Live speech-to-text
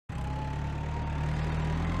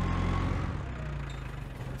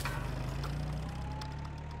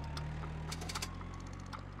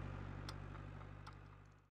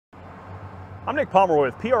I'm Nick Pomeroy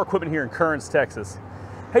with PR Equipment here in Kearns, Texas.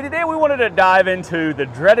 Hey, today we wanted to dive into the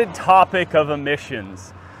dreaded topic of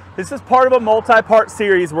emissions. This is part of a multi-part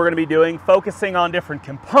series we're going to be doing, focusing on different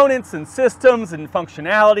components and systems and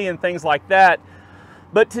functionality and things like that.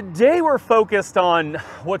 But today we're focused on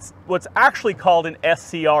what's actually called an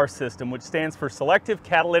SCR system, which stands for Selective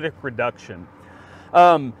Catalytic Reduction.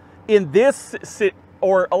 In this,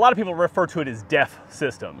 or a lot of people refer to it as DEF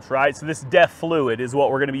systems, right? So this DEF fluid is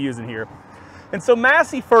what we're going to be using here. And so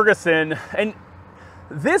Massey Ferguson, and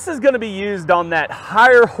this is going to be used on that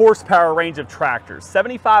higher horsepower range of tractors.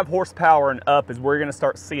 75 horsepower and up is where you're going to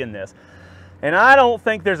start seeing this. And I don't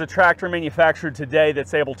think there's a tractor manufacturer today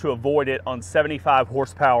that's able to avoid it on 75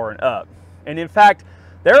 horsepower and up. And in fact,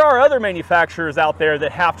 there are other manufacturers out there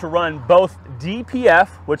that have to run both DPF,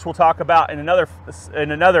 which we'll talk about in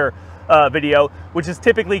another video, which is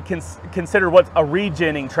typically considered what's a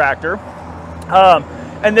regenning tractor.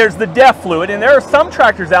 And there's the DEF fluid, and there are some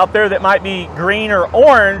tractors out there that might be green or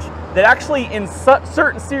orange that actually in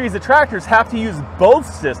certain series of tractors have to use both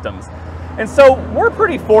systems. And so we're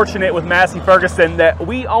pretty fortunate with Massey Ferguson that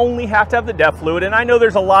we only have to have the DEF fluid. And I know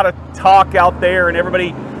there's a lot of talk out there and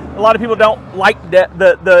a lot of people don't like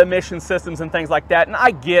the emission systems and things like that. And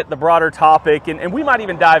I get the broader topic, and we might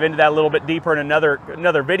even dive into that a little bit deeper in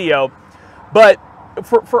another video. But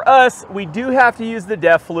for us, we do have to use the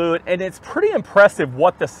DEF fluid, and it's pretty impressive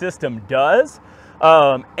what the system does.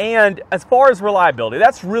 And as far as reliability,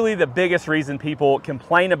 that's really the biggest reason people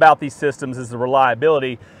complain about these systems is the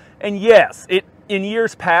reliability. And yes, in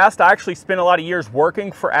years past, I actually spent a lot of years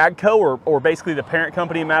working for AGCO, or basically the parent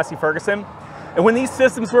company of Massey Ferguson. And when these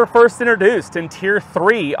systems were first introduced in Tier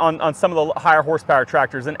 3 on some of the higher horsepower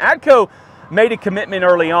tractors, and AGCO made a commitment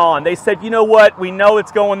early on. They said, you know what, we know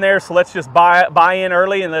it's going there, so let's just buy in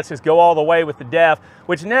early and let's just go all the way with the DEF,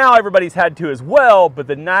 which now everybody's had to as well. But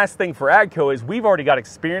the nice thing for AGCO is we've already got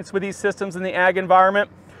experience with these systems in the ag environment.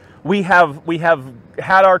 We have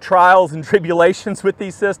had our trials and tribulations with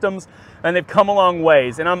these systems, and they've come a long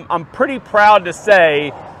ways. And I'm pretty proud to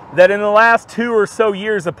say that in the last 2 or so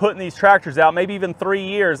years of putting these tractors out, maybe even 3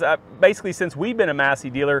 years, basically since we've been a Massey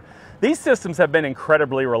dealer, these systems have been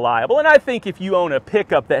incredibly reliable. And I think if you own a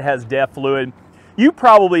pickup that has DEF fluid, you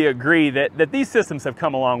probably agree that these systems have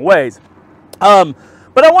come a long ways.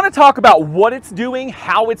 But I want to talk about what it's doing,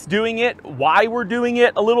 how it's doing it, why we're doing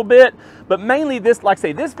it a little bit. But mainly this, like I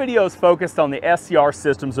say, this video is focused on the SCR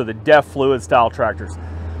systems or the DEF fluid style tractors.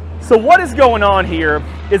 So what is going on here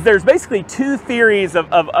is there's basically two theories of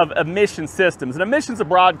emission systems. And emission's a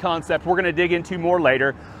broad concept we're going to dig into more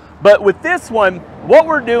later. But with this one, what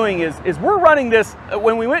we're doing is we're running this,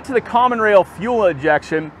 when we went to the common rail fuel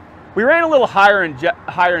injection, we ran a little higher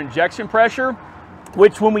injection pressure,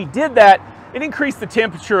 which when we did that, it increased the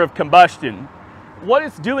temperature of combustion. What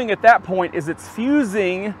it's doing at that point is it's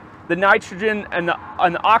fusing the nitrogen and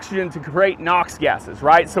the oxygen to create NOx gases,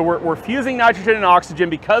 right? So we're fusing nitrogen and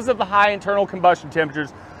oxygen because of the high internal combustion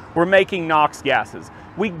temperatures. We're making NOx gases.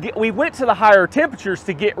 We went to the higher temperatures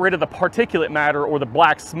to get rid of the particulate matter or the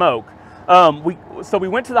black smoke. So we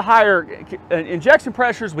went to the higher injection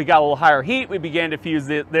pressures, we got a little higher heat, we began to fuse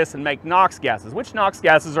this and make NOx gases, which NOx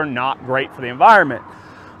gases are not great for the environment.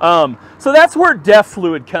 So that's where DEF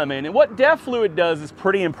fluid come in. And what DEF fluid does is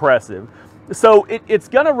pretty impressive. So it's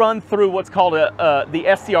gonna run through what's called the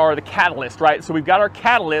SCR, the catalyst, right? So we've got our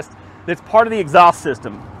catalyst that's part of the exhaust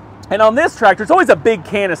system. And on this tractor, it's always a big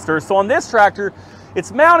canister. So on this tractor,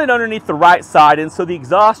 it's mounted underneath the right side, and so the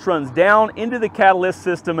exhaust runs down into the catalyst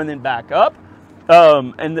system and then back up.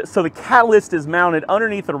 So the catalyst is mounted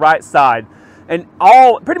underneath the right side, and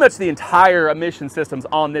pretty much the entire emission systems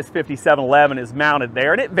on this 5711 is mounted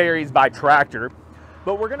there, and it varies by tractor.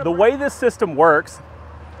 But the way this system works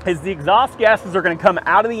is the exhaust gases are going to come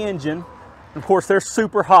out of the engine. Of course, they're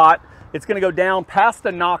super hot. It's going to go down past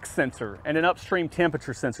a NOx sensor and an upstream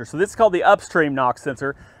temperature sensor. So this is called the upstream NOx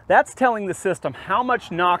sensor. That's telling the system how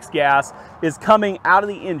much NOx gas is coming out of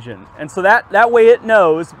the engine. And so that way it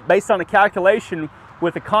knows, based on a calculation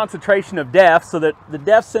with the concentration of DEF, so that the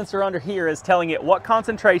DEF sensor under here is telling it what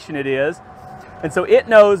concentration it is. And so it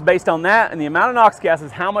knows, based on that and the amount of NOx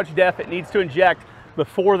gases, how much DEF it needs to inject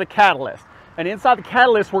before the catalyst. And inside the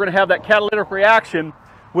catalyst, we're going to have that catalytic reaction,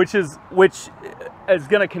 which is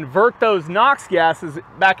going to convert those NOx gases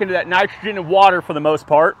back into that nitrogen and water for the most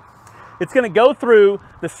part. It's going to go through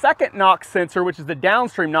the second NOx sensor, which is the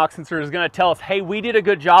downstream NOx sensor, is going to tell us, hey, we did a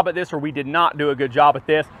good job at this or we did not do a good job at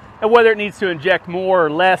this, and whether it needs to inject more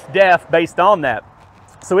or less DEF based on that.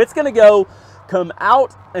 So it's going to come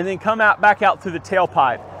out and then come back out through the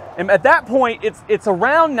tailpipe. And at that point, it's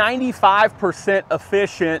around 95%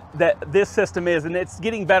 efficient that this system is, and it's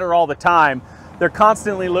getting better all the time. They're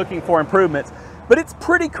constantly looking for improvements, but it's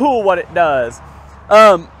pretty cool what it does.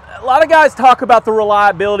 A lot of guys talk about the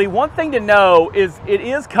reliability. One thing to know is it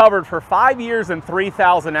is covered for 5 years and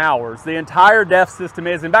 3,000 hours. The entire DEF system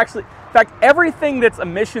is. In fact, everything that's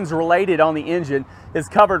emissions related on the engine is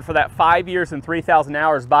covered for that 5 years and 3,000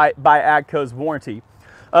 hours by AGCO's warranty.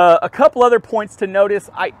 A couple other points to notice.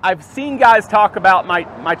 I've seen guys talk about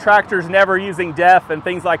my tractor's never using DEF and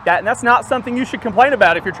things like that, and that's not something you should complain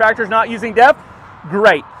about. If your tractor's not using DEF,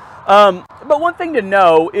 great. But one thing to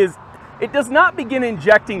know is it does not begin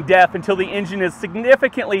injecting DEF until the engine is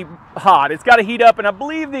significantly hot. It's got to heat up, and I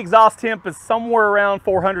believe the exhaust temp is somewhere around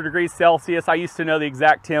 400 degrees Celsius. I used to know the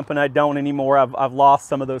exact temp, and I don't anymore. I've lost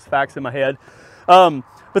some of those facts in my head.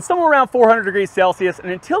 But somewhere around 400 degrees Celsius,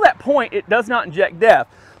 and until that point, it does not inject DEF.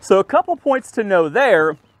 So a couple points to know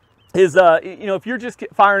there is, you know, if you're just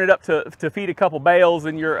firing it up to feed a couple bales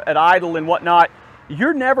and you're at idle and whatnot,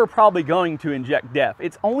 you're never probably going to inject DEF.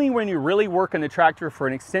 It's only when you're really working the tractor for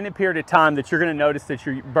an extended period of time that you're going to notice that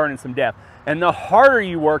you're burning some DEF. And the harder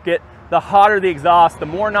you work it, the hotter the exhaust, the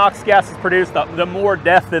more NOx gas is produced, the more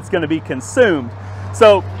DEF that's going to be consumed.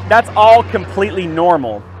 So that's all completely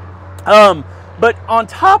normal. But on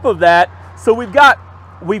top of that, so we've got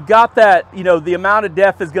that, you know, the amount of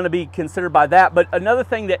DEF is going to be considered by that. But another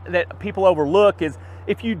thing that people overlook is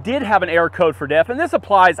if you did have an error code for DEF, and this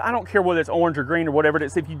applies, I don't care whether it's orange or green or whatever it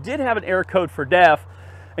is, if you did have an error code for DEF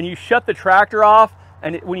and you shut the tractor off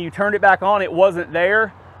and when you turned it back on, it wasn't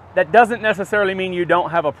there, that doesn't necessarily mean you don't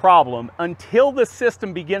have a problem. Until the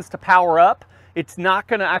system begins to power up, it's not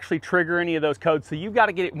going to actually trigger any of those codes. So you've got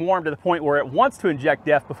to get it warm to the point where it wants to inject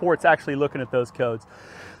DEF before it's actually looking at those codes.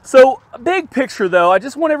 So big picture though, I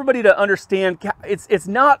just want everybody to understand it's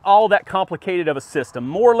not all that complicated of a system.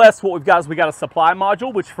 More or less what we've got is we got a supply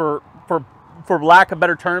module, which for lack of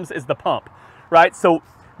better terms is the pump, right? So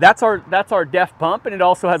that's our DEF pump, and it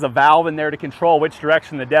also has a valve in there to control which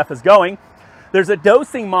direction the DEF is going. There's a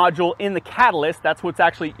dosing module in the catalyst. That's what's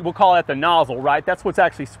actually, we'll call that the nozzle, right? That's what's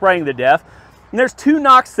actually spraying the DEF. And there's 2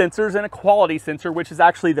 NOx sensors and a quality sensor, which is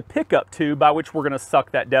actually the pickup tube by which we're going to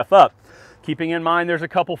suck that DEF up. Keeping in mind there's a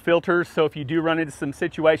couple filters, so if you do run into some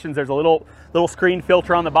situations, there's a little screen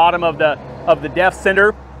filter on the bottom of the DEF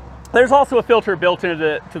sender. There's also a filter built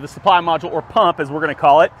into the supply module, or pump as we're going to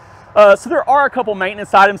call it. So there are a couple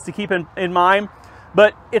maintenance items to keep in mind,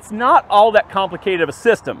 but it's not all that complicated of a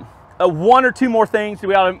system. 1 or 2 more things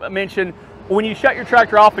we ought to mention. When you shut your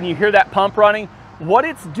tractor off and you hear that pump running, what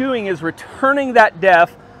it's doing is returning that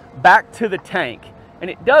DEF back to the tank. And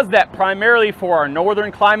it does that primarily for our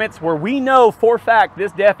northern climates where we know for a fact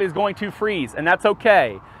this DEF is going to freeze, and that's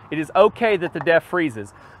okay. It is okay that the DEF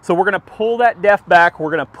freezes. So we're going to pull that DEF back, we're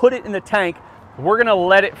going to put it in the tank, we're going to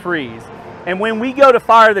let it freeze. And when we go to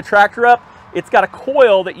fire the tractor up, it's got a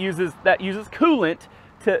coil that uses coolant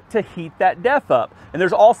to heat that DEF up. And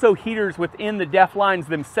there's also heaters within the DEF lines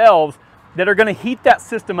themselves that are going to heat that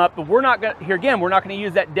system up, but we're not going to, here again, we're not going to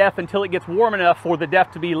use that DEF until it gets warm enough for the DEF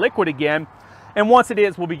to be liquid again. And once it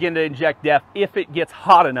is, we'll begin to inject DEF if it gets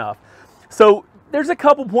hot enough. So there's a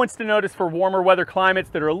couple points to notice for warmer weather climates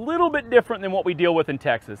that are a little bit different than what we deal with in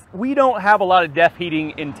Texas. We don't have a lot of DEF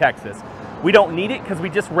heating in Texas. We don't need it because we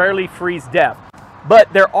just rarely freeze DEF.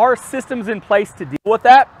 But there are systems in place to deal with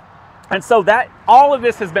that. And so all of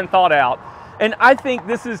this has been thought out. And I think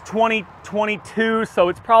this is 2022, so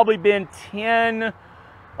it's probably been 10,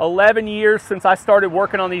 11 years since I started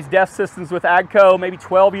working on these DEF systems with AGCO, maybe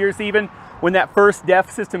 12 years even, when that first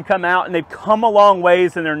DEF system come out, and they've come a long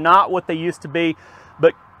ways and they're not what they used to be.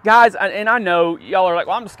 But guys, and I know y'all are like,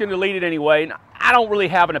 well, I'm just going to delete it anyway. And I don't really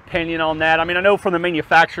have an opinion on that. I mean, I know from the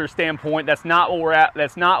manufacturer standpoint, that's not what we're at.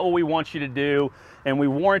 That's not what we want you to do. And we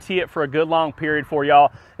warranty it for a good long period for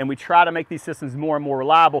y'all. And we try to make these systems more and more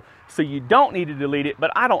reliable. So you don't need to delete it,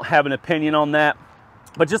 but I don't have an opinion on that.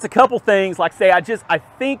 But just a couple things, like say, I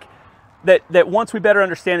think that once we better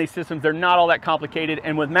understand these systems, they're not all that complicated.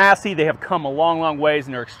 And with Massey, they have come a long, long ways,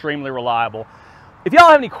 and they're extremely reliable. If y'all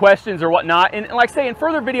have any questions or whatnot, and like I say, in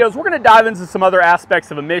further videos, we're going to dive into some other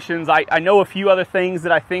aspects of emissions. I know a few other things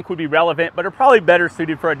that I think would be relevant, but are probably better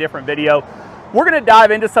suited for a different video. We're going to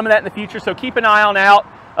dive into some of that in the future, so keep an eye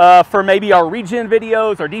out for maybe our regen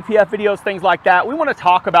videos, our DPF videos, things like that. We want to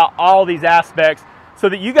talk about all these aspects so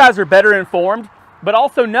that you guys are better informed, but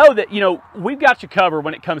also know that, you know, we've got you covered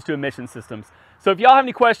when it comes to emission systems. So if y'all have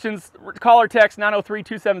any questions, call or text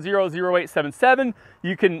 903-270-0877.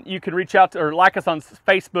 You can reach out to, or like us on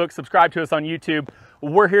Facebook, subscribe to us on YouTube.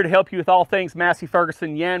 We're here to help you with all things Massey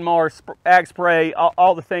Ferguson, Yanmar, Ag Spray,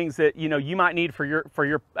 all the things that you might need for your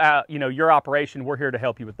your operation. We're here to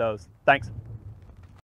help you with those. Thanks.